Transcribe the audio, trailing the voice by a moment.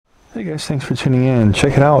Hey guys, thanks for tuning in.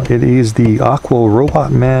 Check it out. It is the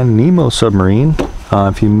AquaRobotMan NEMO submarine.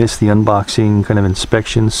 If you missed the unboxing, kind of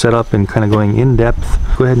inspection, setup, and kind of going in depth,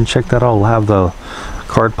 go ahead and check that out. I'll have the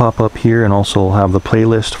card pop up here, and also I'll have the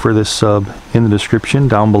playlist for this sub in the description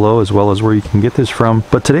down below, as well as where you can get this from.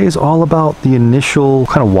 But today is all about the initial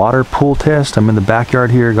kind of water pool test. I'm in the backyard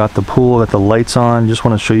here, got the pool, got the lights on. Just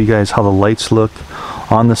want to show you guys how the lights look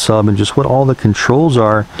on the sub and just what all the controls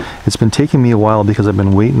are. It's been taking me a while because I've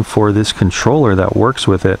been waiting for this controller that works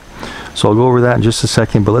with it. So I'll go over that in just a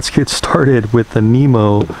second, but let's get started with the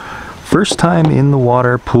NEMO first time in the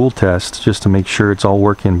water pool test, just to make sure it's all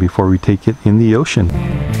working before we take it in the ocean.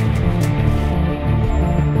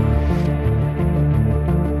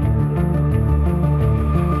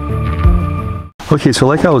 Okay, so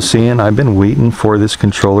like I was saying, I've been waiting for this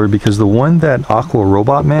controller because the one that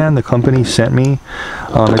AquaRobotMan, the company, sent me,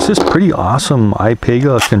 it's this pretty awesome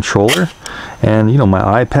iPega controller. And you know,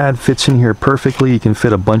 my iPad fits in here perfectly. You can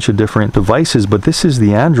fit a bunch of different devices, but this is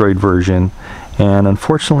the Android version. And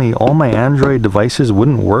unfortunately, all my Android devices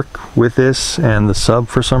wouldn't work with this and the sub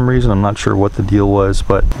for some reason. I'm not sure what the deal was,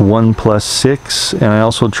 but OnePlus 6, and I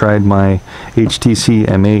also tried my HTC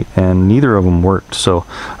M8, and neither of them worked. So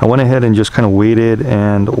I went ahead and just kind of waited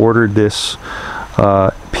and ordered this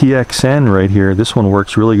PXN right here. This one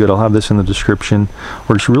works really good. I'll have this in the description.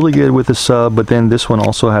 Works really good with the sub, but then this one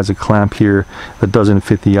also has a clamp here that doesn't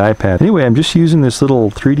fit the iPad. Anyway, I'm just using this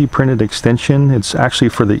little 3D printed extension. It's actually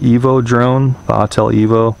for the Evo drone, the Autel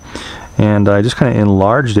Evo, and I just kind of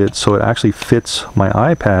enlarged it so it actually fits my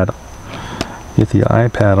iPad. Get the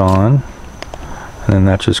iPad on, and then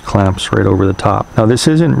that just clamps right over the top. Now this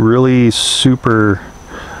isn't really super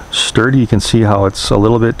sturdy. You can see how it's a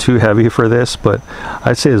little bit too heavy for this, but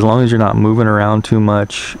I'd say as long as you're not moving around too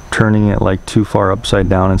much, turning it like too far upside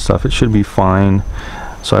down and stuff, it should be fine.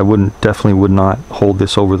 So I definitely would not hold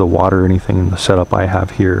this over the water or anything in the setup I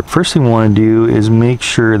have here. First thing we want to do is make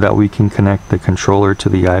sure that we can connect the controller to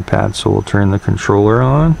the iPad. So we'll turn the controller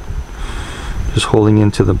on, just holding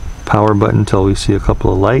into the power button until we see a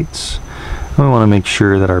couple of lights. And we want to make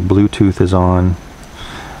sure that our Bluetooth is on,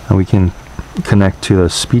 and we can connect to the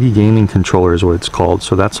Speedy Gaming controller is what it's called.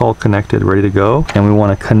 So that's all connected, ready to go. And we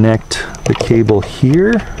want to connect the cable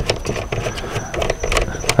here.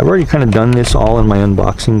 I've already kind of done this all in my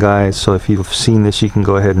unboxing, guys, so if you've seen this, you can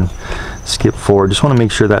go ahead and skip forward. Just want to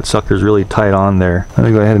make sure that sucker's really tight on there. Let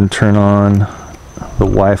me go ahead and turn on the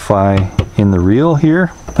Wi-Fi in the reel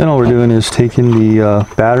here. Then all we're doing is taking the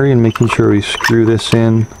battery and making sure we screw this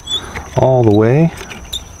in all the way.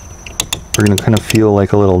 We're going to kind of feel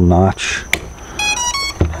like a little notch,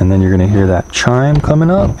 and then you're going to hear that chime coming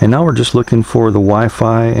up. And now we're just looking for the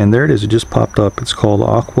Wi-Fi, and there it is. It just popped up. It's called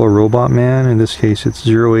AquaRobotMan. In this case, it's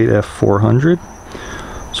 08F400.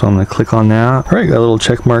 So I'm going to click on that. All right, got a little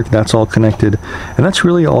check mark. That's all connected. And that's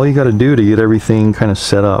really all you got to do to get everything kind of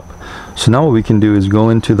set up. So now what we can do is go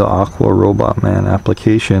into the AquaRobotMan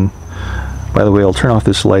application. By the way, I'll turn off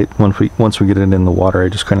this light once we get it in the water. I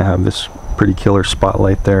just kind of have this pretty killer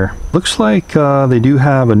spotlight there. Looks like they do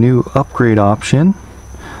have a new upgrade option.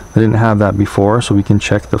 I didn't have that before, so we can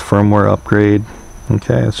check the firmware upgrade.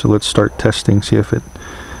 Okay, so let's start testing, see if it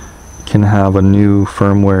can have a new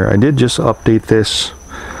firmware. I did just update this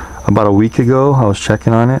about a week ago. I was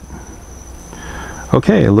checking on it.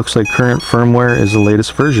 Okay, it looks like current firmware is the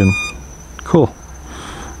latest version. Cool.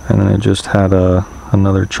 And then it just had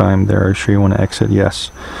another chime there. Are you sure you want to exit?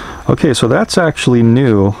 Yes. Okay, so that's actually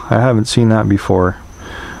new. I haven't seen that before.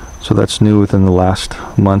 So that's new within the last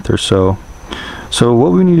month or so. So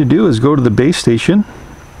what we need to do is go to the base station,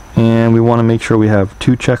 and we want to make sure we have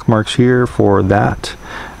 2 check marks here for that,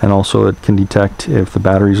 and also it can detect if the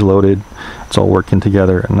battery's loaded. It's all working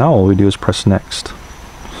together, and now all we do is press next.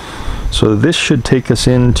 So this should take us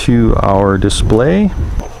into our display.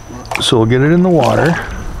 So we'll get it in the water,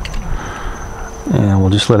 and we'll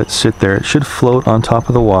just let it sit there. It should float on top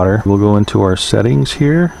of the water. We'll go into our settings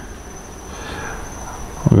here.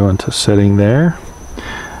 We'll go into setting there.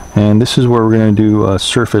 And this is where we're going to do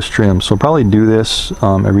surface trim. So probably do this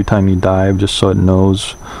every time you dive, just so it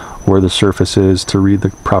knows where the surface is to read the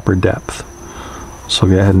proper depth. So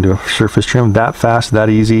go ahead and do a surface trim. That fast, that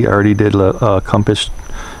easy. I already did a compass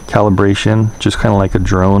calibration, just kind of like a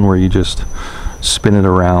drone where you just spin it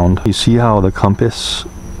around. You see how the compass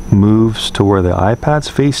moves to where the iPad's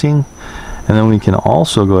facing, and then we can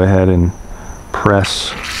also go ahead and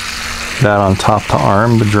press that on top to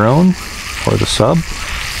arm the drone or the sub.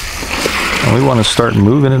 And we want to start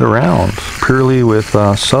moving it around purely with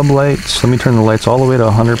sub lights. Let me turn the lights all the way to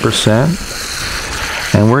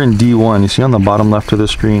 100%. And we're in D1. You see on the bottom left of the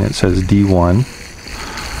screen it says D1.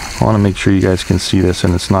 I want to make sure you guys can see this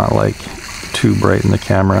and it's not like too bright in the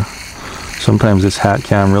camera. Sometimes this hat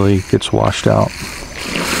cam really gets washed out.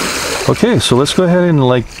 Okay, so let's go ahead and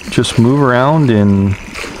like just move around. In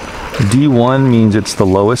D1 means it's the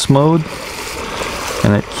lowest mode,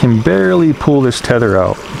 and it can barely pull this tether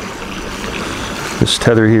out. This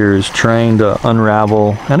tether here is trying to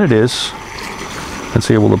unravel, and it is.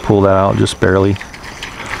 It's able to pull that out just barely.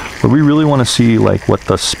 But we really want to see like what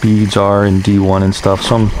the speeds are in D1 and stuff.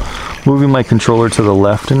 So I'm moving my controller to the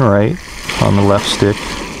left and right on the left stick.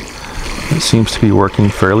 It seems to be working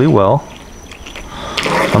fairly well.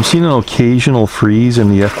 I'm seeing an occasional freeze in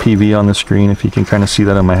the FPV on the screen, if you can kind of see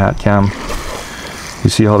that in my hat cam. You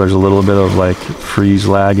see how there's a little bit of like freeze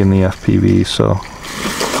lag in the FPV, so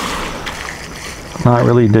not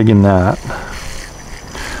really digging that.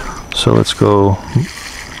 So let's go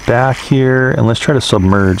back here and let's try to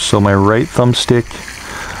submerge. So my right thumbstick,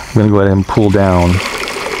 I'm going to go ahead and pull down.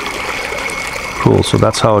 Cool, so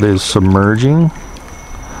that's how it is submerging.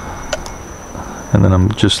 And then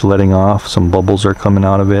I'm just letting off. Some bubbles are coming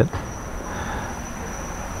out of it.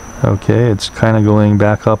 Okay, it's kind of going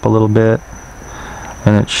back up a little bit.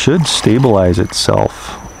 And it should stabilize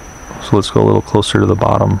itself. So let's go a little closer to the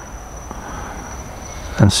bottom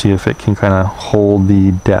and see if it can kind of hold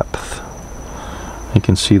the depth. You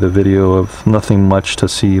can see the video of nothing much to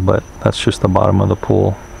see, but that's just the bottom of the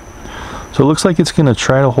pool. So it looks like it's going to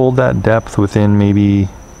try to hold that depth within maybe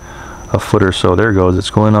a foot or so. There it goes. It's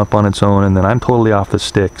going up on its own, and then I'm totally off the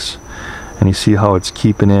sticks. And you see how it's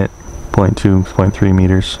keeping it 0.2, 0.3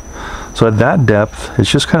 meters. So at that depth,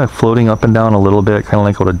 it's just kind of floating up and down a little bit, kind of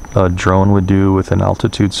like what a drone would do with an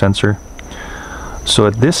altitude sensor. So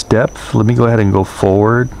at this depth, let me go ahead and go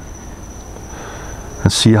forward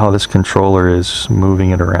and see how this controller is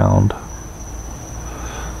moving it around.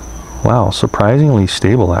 Wow, surprisingly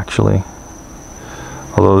stable actually.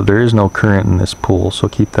 Although there is no current in this pool, so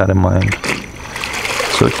keep that in mind.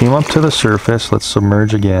 So it came up to the surface. Let's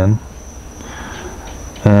submerge again.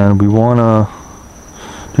 And we want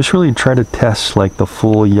to just really try to test like the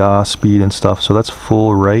full yaw speed and stuff. So that's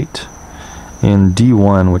full right in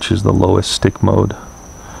D1, which is the lowest stick mode.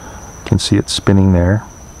 You can see it spinning there.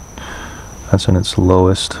 That's in its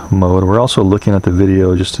lowest mode. We're also looking at the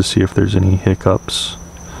video just to see if there's any hiccups.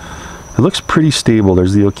 It looks pretty stable.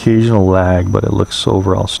 There's the occasional lag, but it looks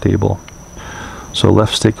overall stable. So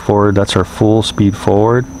left stick forward, that's our full speed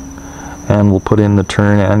forward. And we'll put in the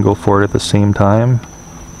turn and go forward at the same time.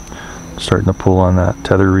 Starting to pull on that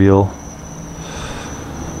tether reel.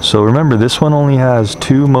 So remember, this one only has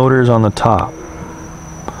 2 motors on the top.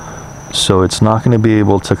 So it's not going to be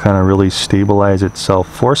able to kind of really stabilize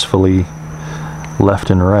itself forcefully left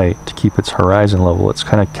and right to keep its horizon level. It's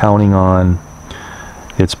kind of counting on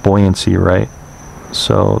its buoyancy, right?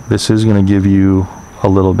 So this is going to give you a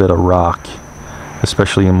little bit of rock,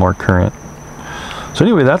 especially in more current. So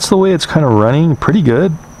anyway, that's the way it's kind of running. Pretty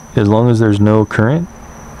good, as long as there's no current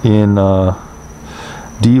in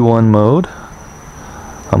D1 mode.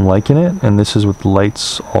 I'm liking it, and this is with the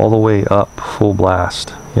lights all the way up, full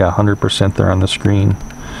blast. Yeah, 100% there on the screen.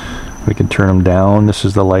 We can turn them down. This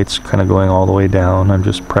is the lights kind of going all the way down. I'm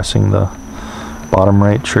just pressing the bottom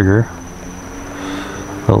right trigger.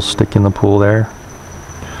 Little stick in the pool there.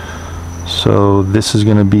 So this is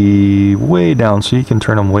going to be way down, so you can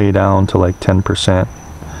turn them way down to like 10%.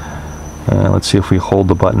 And let's see if we hold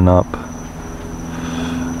the button up.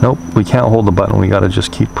 Nope, we can't hold the button. We got to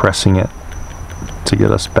just keep pressing it to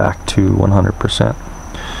get us back to 100%.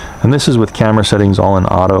 And this is with camera settings all in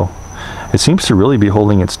auto. It seems to really be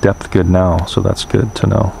holding its depth good now, so that's good to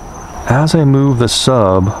know. As I move the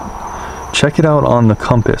sub, check it out on the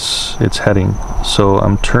compass, its heading. So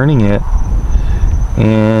I'm turning it,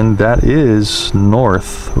 and that is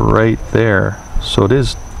north right there. So it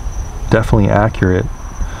is definitely accurate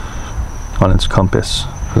on its compass,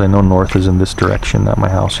 because I know north is in this direction at my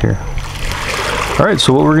house here. Alright,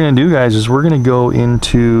 so what we're going to do, guys, is we're going to go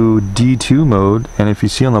into D2 mode, and if you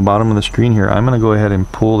see on the bottom of the screen here, I'm going to go ahead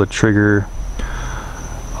and pull the trigger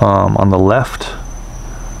on the left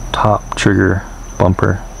top trigger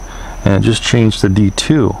bumper, and it just changed to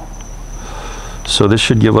D2. So this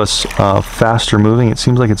should give us faster moving. It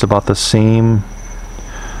seems like it's about the same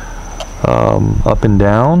up and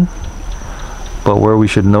down, but where we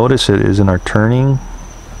should notice it is in our turning.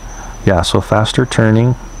 Yeah, so faster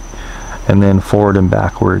turning, and then forward and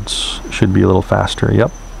backwards should be a little faster.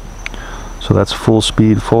 Yep. So that's full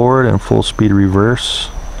speed forward and full speed reverse.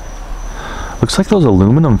 Looks like those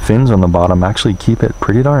aluminum fins on the bottom actually keep it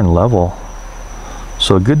pretty darn level.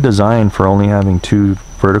 So a good design for only having 2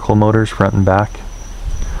 vertical motors, front and back,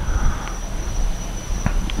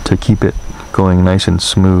 to keep it going nice and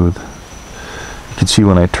smooth. You can see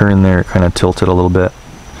when I turn there, it kind of tilted a little bit.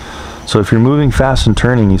 So if you're moving fast and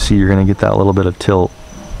turning, you see you're going to get that little bit of tilt.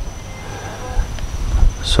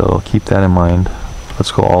 So keep that in mind.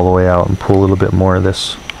 Let's go all the way out and pull a little bit more of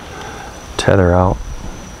this tether out.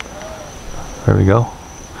 There we go.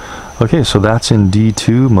 Okay, so that's in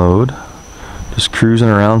D2 mode. Just cruising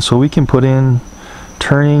around. So we can put in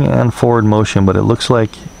turning and forward motion, but it looks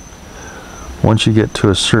like once you get to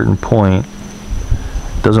a certain point,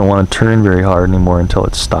 it doesn't want to turn very hard anymore until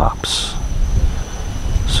it stops.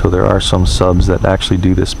 So there are some subs that actually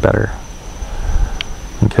do this better.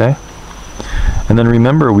 Okay. And then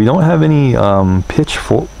remember, we don't have any pitch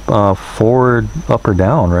forward, up or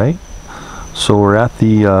down, right? So we're at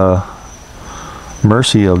the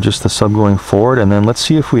mercy of just the sub going forward. And then let's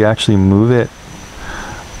see if we actually move it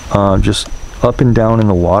just up and down in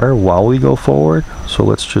the water while we go forward. So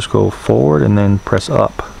let's just go forward and then press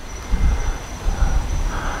up.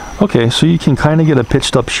 Okay, so you can kind of get a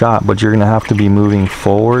pitched up shot, but you're going to have to be moving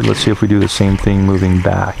forward. Let's see if we do the same thing moving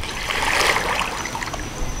back.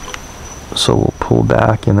 So we'll pull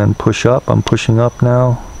back and then push up. I'm pushing up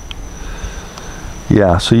now.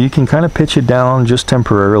 Yeah, so you can kind of pitch it down just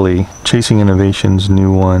temporarily. Chasing Innovation's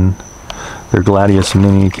new one, their Gladius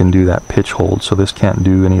Mini, can do that pitch hold, so this can't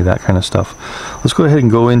do any of that kind of stuff. Let's go ahead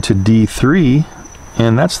and go into D3,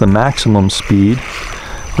 and that's the maximum speed.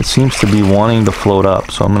 It seems to be wanting to float up,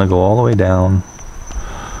 so I'm going to go all the way down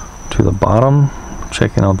to the bottom,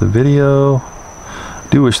 checking out the video. I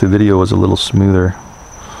do wish the video was a little smoother.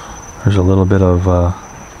 There's a little bit of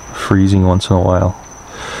freezing once in a while.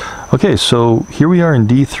 Okay, so here we are in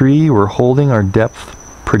D3. We're holding our depth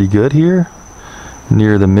pretty good here,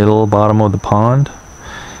 near the middle bottom of the pond.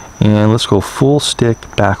 And let's go full stick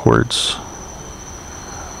backwards.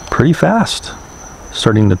 Pretty fast.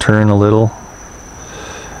 Starting to turn a little.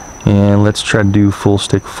 And let's try to do full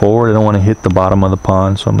stick forward. I don't want to hit the bottom of the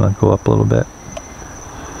pond, so I'm going to go up a little bit.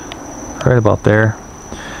 Right about there.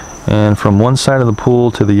 And from one side of the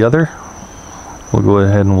pool to the other, we'll go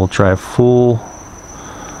ahead and we'll try full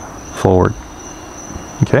forward.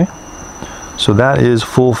 Okay, so that is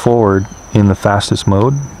full forward in the fastest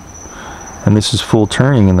mode, and this is full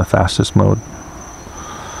turning in the fastest mode.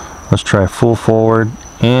 Let's try full forward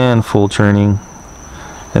and full turning,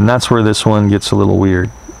 and that's where this one gets a little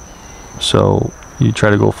weird. So you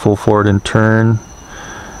try to go full forward and turn.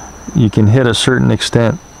 You can hit a certain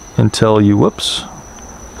extent until you, whoops,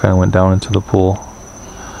 kind of went down into the pool.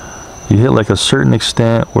 You hit like a certain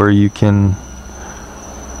extent where you can,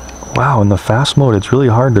 wow, in the fast mode it's really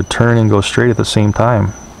hard to turn and go straight at the same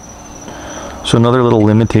time. So another little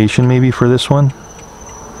limitation maybe for this one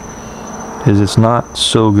is it's not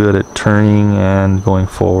so good at turning and going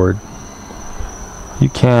forward. You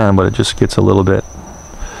can, but it just gets a little bit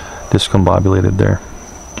discombobulated there.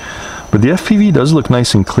 But the FPV does look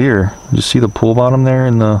nice and clear. You just see the pool bottom there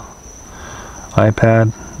in the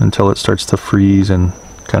iPad until it starts to freeze and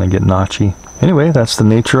kind of get notchy. Anyway, that's the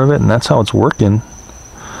nature of it, and that's how it's working.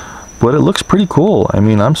 But it looks pretty cool. I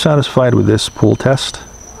mean, I'm satisfied with this pool test.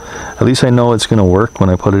 At least I know it's going to work when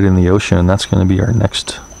I put it in the ocean, and that's going to be our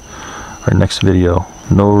next video.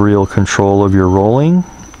 No real control of your rolling,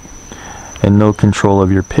 and no control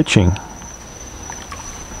of your pitching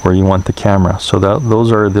where you want the camera. So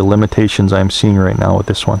those are the limitations I'm seeing right now with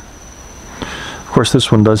this one. Of course,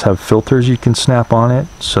 this one does have filters you can snap on it,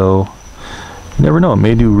 so you never know, it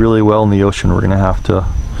may do really well in the ocean. We're going to have to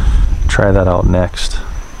try that out next.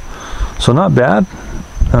 So not bad.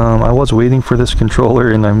 I was waiting for this controller,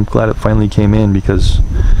 and I'm glad it finally came in because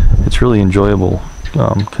it's really enjoyable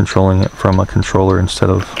controlling it from a controller instead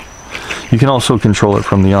of... You can also control it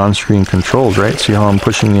from the on-screen controls, right? See how I'm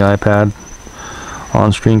pushing the iPad?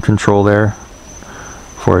 On-screen control there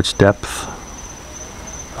for its depth,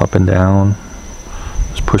 up and down.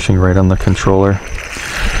 Just pushing right on the controller.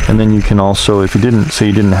 And then you can also, if you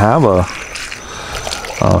didn't have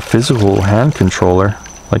a physical hand controller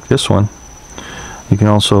like this one, you can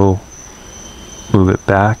also move it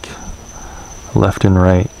back, left and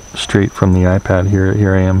right, straight from the iPad.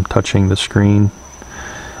 Here I am touching the screen,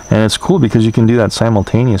 and it's cool because you can do that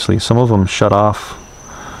simultaneously. Some of them shut off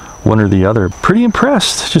one or the other. Pretty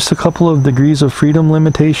impressed. Just a couple of degrees of freedom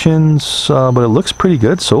limitations, but it looks pretty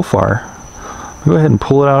good so far. I'll go ahead and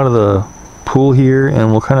pull it out of the pool here,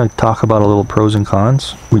 and we'll kind of talk about a little pros and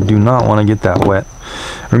cons. We do not want to get that wet.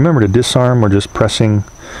 Remember, to disarm, we're just pressing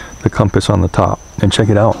the compass on the top, and check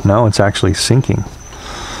it out, now it's actually sinking.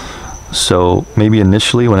 So maybe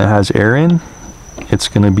initially when it has air in, it's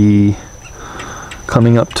going to be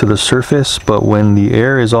coming up to the surface, but when the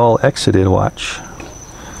air is all exited, watch,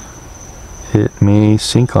 it may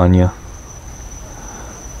sink on you.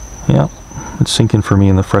 Yeah, it's sinking for me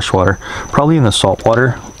in the freshwater. Probably in the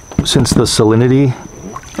saltwater, since the salinity,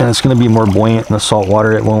 and it's going to be more buoyant in the salt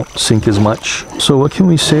water, it won't sink as much. So what can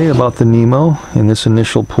we say about the Nemo in this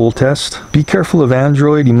initial pool test? Be careful of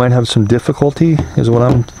Android. You might have some difficulty, is what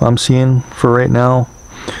I'm seeing for right now.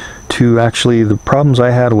 Actually, the problems I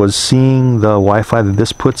had was seeing the Wi-Fi that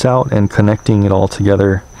this puts out and connecting it all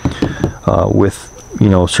together with, you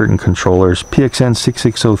know, certain controllers.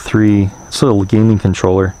 PXN6603, it's a little gaming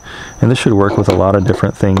controller, and this should work with a lot of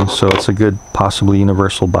different things, so it's a good, possibly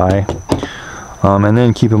universal buy. And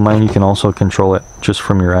then keep in mind you can also control it just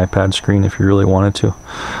from your iPad screen if you really wanted to.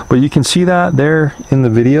 But you can see that there in the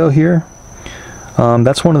video here.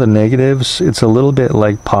 That's one of the negatives. It's a little bit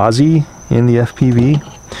like pausey in the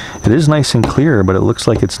FPV. It is nice and clear, but it looks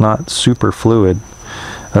like it's not super fluid.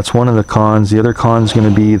 That's one of the cons. The other con is going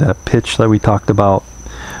to be that pitch that we talked about.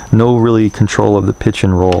 No really control of the pitch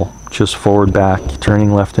and roll. Just forward, back,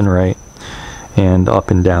 turning left and right, and up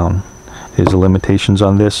and down is the limitations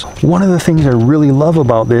on this. One of the things I really love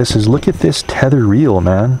about this is look at this tether reel,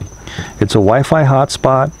 man. It's a Wi-Fi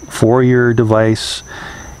hotspot for your device.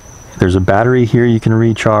 There's a battery here you can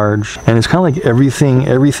recharge, and it's kind of like everything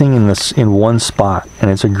in one spot. And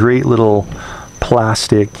it's a great little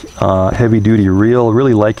plastic heavy-duty reel.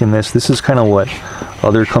 Really liking this. This is kind of what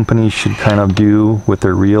other companies should kind of do with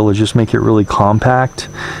their reel, is just make it really compact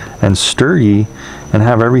and sturdy and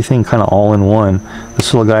have everything kind of all in one.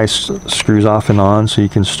 This little guy screws off and on, so you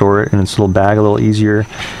can store it in its little bag a little easier.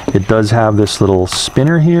 It does have this little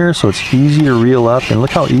spinner here, so it's easy to reel up, and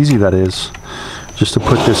look how easy that is. Just to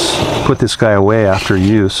put this guy away after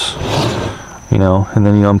use, you know, and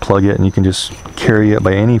then you unplug it and you can just carry it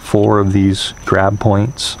by any 4 of these grab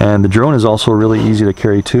points. And the drone is also really easy to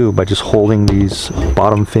carry too, by just holding these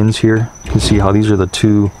bottom fins here. You can see how these are the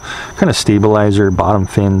 2 kind of stabilizer bottom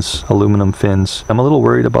fins, aluminum fins. I'm a little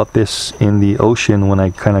worried about this in the ocean when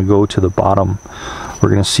I kind of go to the bottom. We're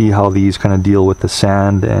going to see how these kind of deal with the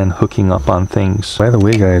sand and hooking up on things. By the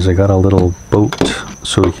way, guys, I got a little boat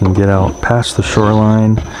so we can get out past the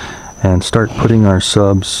shoreline and start putting our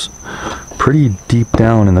subs pretty deep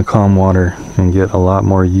down in the calm water and get a lot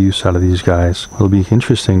more use out of these guys. It'll be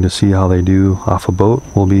interesting to see how they do off a boat.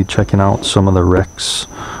 We'll be checking out some of the wrecks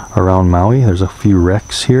around Maui. There's a few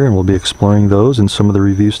wrecks here, and we'll be exploring those and some of the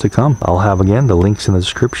reviews to come. I'll have, again, the links in the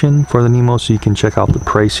description for the Nemo so you can check out the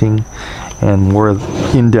pricing and more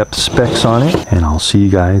in-depth specs on it. And I'll see you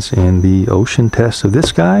guys in the ocean test of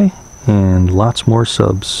this guy and lots more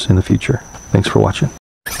subs in the future. Thanks for watching.